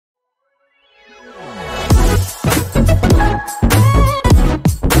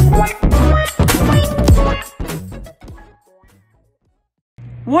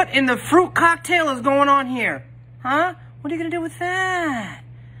What in the fruit cocktail is going on here? Huh? What are you gonna do with that?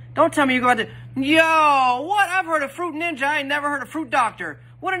 Don't tell me you're going to... Yo, what? I've heard of Fruit Ninja. I ain't never heard of Fruit Doctor.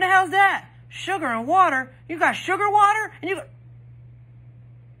 What in the hell's that? Sugar and water? You got sugar water? And you got...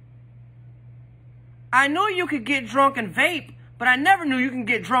 I know you could get drunk and vape, but I never knew you can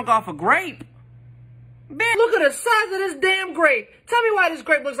get drunk off a grape. Man, look at the size of this damn grape. Tell me why this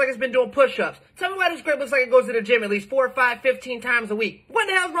grape looks like it's been doing push-ups. Tell me why this grape looks like it goes to the gym at least 4, 5, 15 times a week. What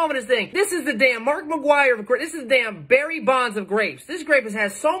the hell's wrong with this thing? This is the damn Mark McGuire of grapes. This is the damn Barry Bonds of grapes. This grape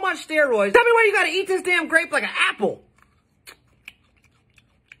has so much steroids. Tell me why you gotta eat this damn grape like an apple.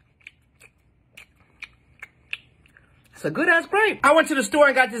 It's a good-ass grape. I went to the store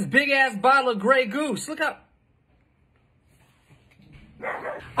and got this big-ass bottle of Grey Goose. Look up.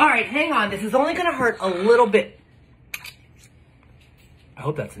 All right, hang on. This is only going to hurt a little bit. I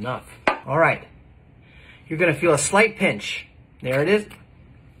hope that's enough. All right. You're going to feel a slight pinch. There it is.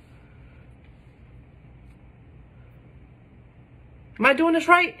 Am I doing this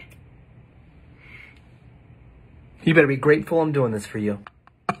right? You better be grateful I'm doing this for you.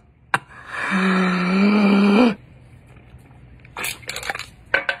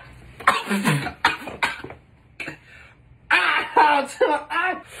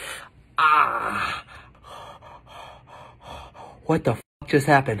 What the f just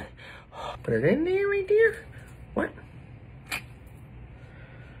happened? Put it in there right there. What? A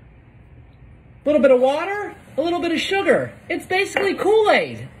little bit of water, a little bit of sugar. It's basically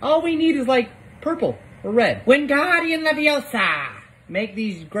Kool-Aid. All we need is like purple or red. Wingardium Leviosa. Make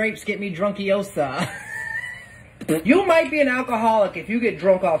these grapes get me drunkiosa. You might be an alcoholic if you get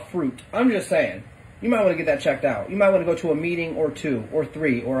drunk off fruit. I'm just saying. You might want to get that checked out. You might want to go to a meeting or 2 or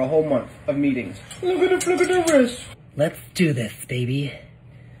 3 or a whole month of meetings. Look at the wrist. Let's do this, baby.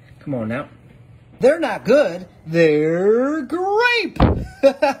 Come on now. They're not good. They're grape.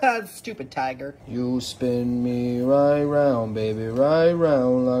 Stupid tiger. You spin me right round, baby. Right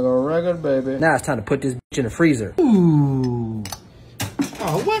round like a record, baby. Now it's time to put this bitch in the freezer. Ooh.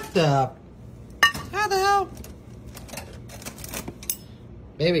 Oh, what the? How the hell?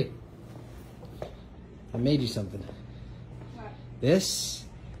 Baby. I made you something. What? This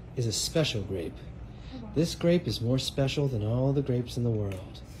is a special grape. This grape is more special than all the grapes in the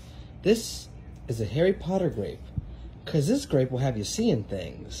world. This is a Harry Potter grape. Because this grape will have you seeing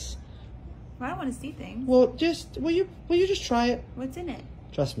things. Well, I don't want to see things. Well, will you just try it? What's in it?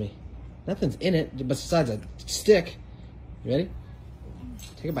 Trust me. Nothing's in it besides a stick. You ready?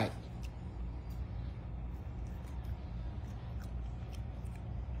 Take a bite.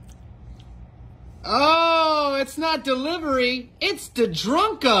 Oh, it's not delivery. It's the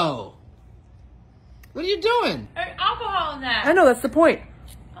Drunko. What are you doing? There's alcohol in that. I know, that's the point.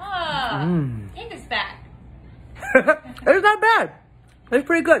 Take this back. It's not bad. It's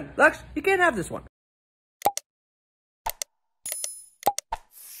pretty good. Lex, you can't have this one.